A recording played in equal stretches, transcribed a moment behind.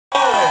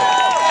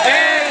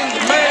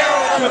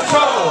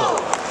control.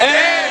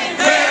 End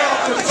male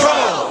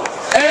control.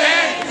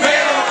 End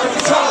male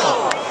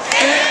control.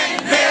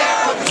 End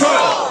male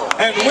control.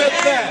 And with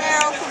that,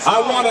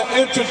 I want to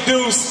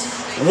introduce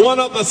one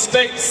of the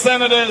state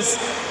senators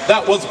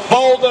that was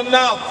bold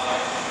enough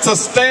to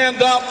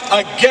stand up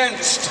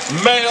against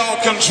male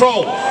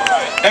control.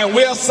 And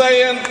we're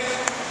saying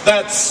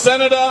that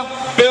Senator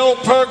Bill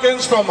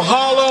Perkins from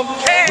Harlem,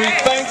 we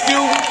thank you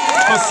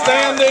for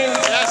standing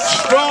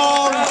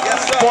strong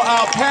for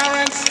our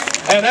parents.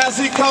 And as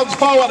he comes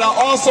forward, I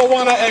also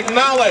want to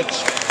acknowledge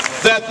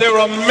that there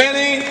are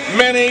many,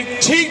 many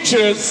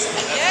teachers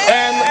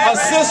and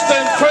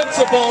assistant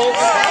principals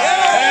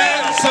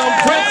and some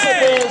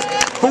principals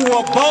who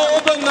were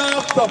bold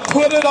enough to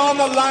put it on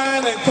the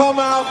line and come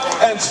out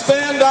and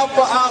stand up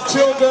for our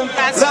children.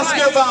 Let's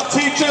give our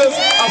teachers,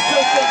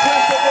 assistant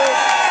principals,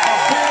 a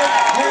big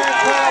hand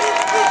clap.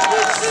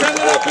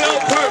 Senator Bill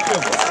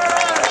Perkins.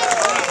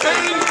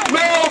 End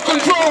male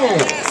control.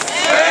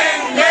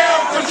 End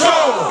male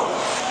control.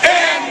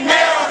 End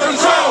male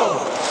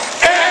control.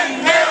 End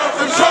male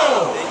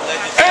control.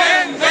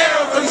 End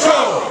male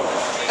control.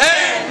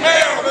 End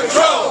male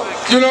control.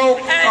 You know,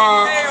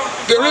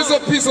 there is a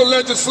piece of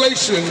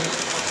legislation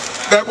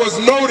that was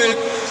noted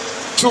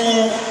to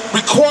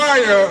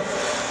require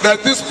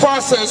that this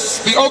process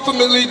be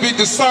ultimately be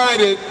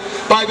decided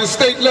by the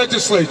state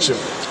legislature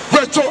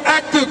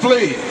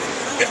retroactively.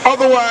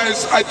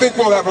 Otherwise, I think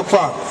we'll have a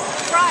problem.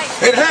 Right.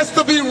 It has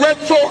to be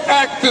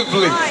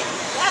retroactively. Right.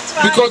 That's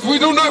right. Because we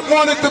do not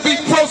want it to be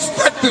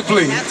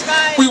prospectively. That's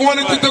right. We want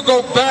it to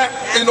go back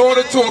in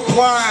order to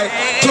apply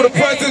to the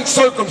present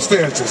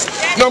circumstances.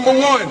 Number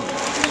one.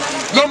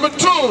 Number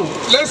two,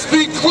 let's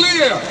be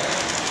clear.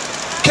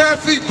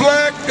 Kathy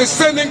Black is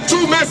sending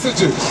two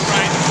messages.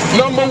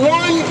 Number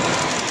one,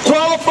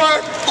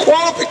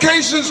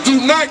 qualifications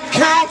do not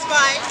count.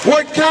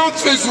 What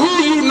counts is who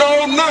you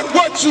know, not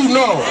what you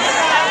know.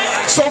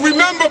 So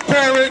remember,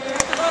 parent,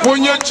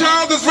 when your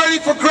child is ready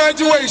for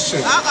graduation,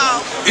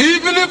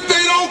 even if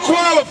they don't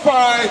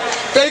qualify,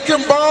 they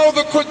can borrow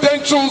the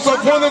credentials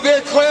of one of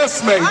their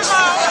classmates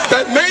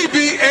that may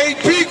be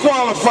AP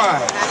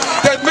qualified,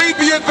 that may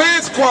be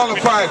advanced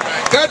qualified.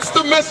 That's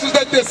the message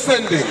that they're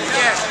sending.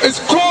 It's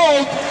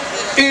called,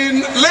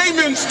 in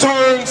layman's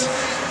terms,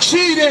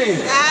 cheating.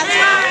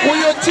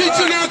 We are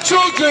teaching our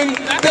children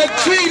that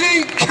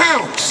cheating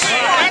counts.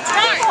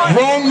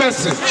 Wrong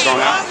message.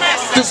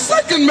 The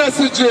second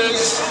message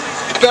is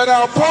that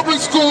our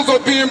public schools are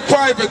being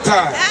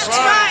privatized.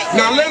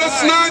 Now let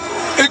us not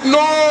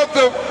ignore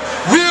the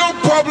real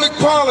public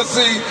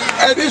policy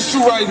at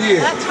issue right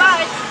here.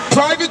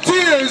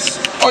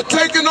 Privateers are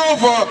taking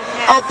over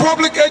our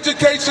public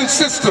education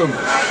system.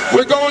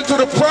 We're going to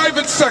the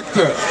private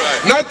sector,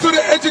 not to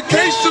the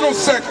educational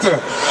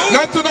sector,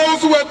 not to those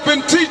who have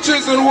been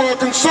teachers and who are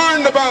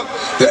concerned about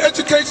the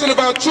education of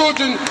our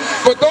children,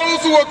 but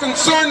those who are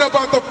concerned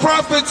about the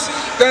profits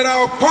that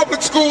our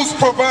public schools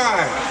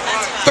provide,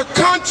 the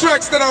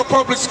contracts that our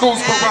public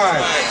schools provide.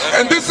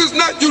 And this is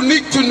not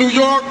unique to New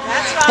York,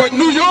 but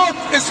New York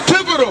is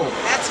pivotal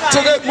to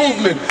that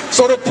movement.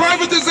 So the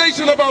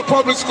privatization of our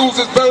public schools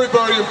is very,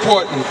 very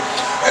important.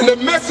 And the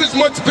message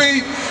must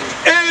be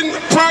end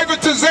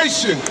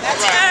privatization.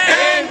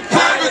 End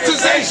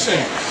privatization.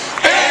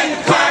 End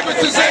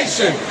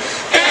privatization.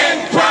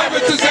 End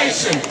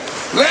privatization.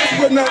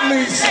 Last but not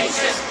least,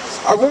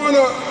 I want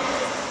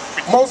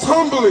to most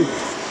humbly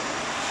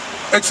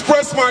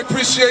express my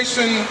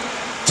appreciation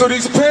to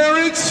these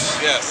parents,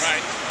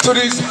 to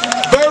these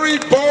very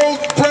bold,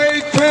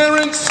 brave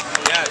parents,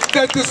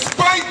 that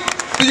despite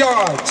the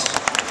odds,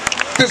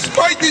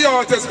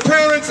 as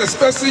parents,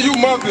 especially you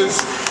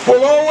mothers,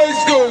 will always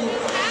do,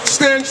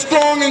 stand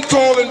strong and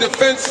tall in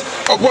defense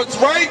of what's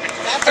right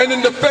and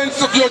in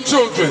defense of your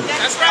children.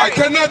 I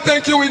cannot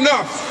thank you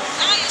enough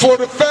for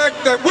the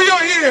fact that we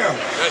are here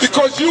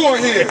because you are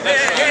here.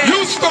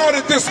 You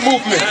started this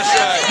movement.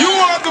 You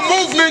are the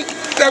movement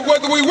that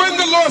whether we win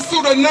the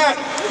lawsuit or not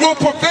will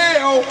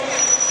prevail.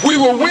 We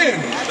will win.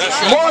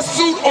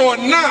 Lawsuit or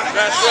not,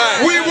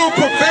 we will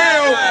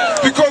prevail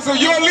because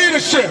of your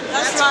leadership,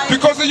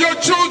 because of your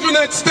children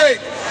at stake.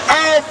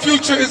 Our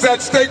future is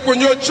at stake when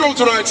your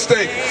children are at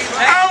stake.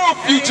 Our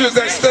future is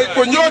at stake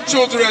when your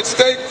children are at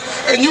stake.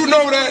 And you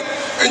know that,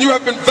 and you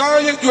have been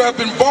valiant, you have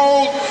been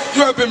bold,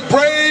 you have been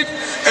brave,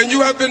 and you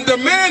have been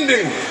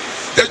demanding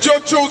that your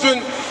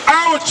children,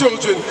 our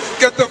children,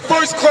 get the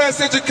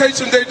first-class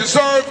education they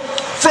deserve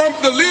from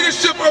the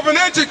leadership of an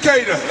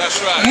educator,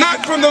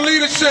 not from the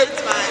leadership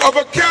of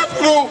a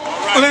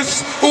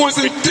capitalist who is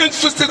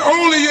interested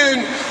only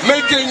in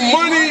making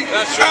money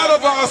out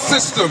of our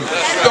system.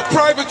 The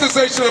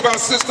privatization of our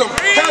system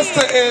has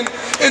to end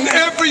in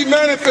every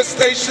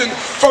manifestation,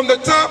 from the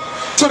top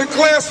to the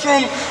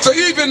classroom to,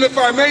 even if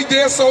I may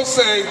dare so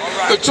say,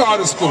 the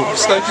charter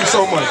schools. Thank you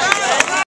so much.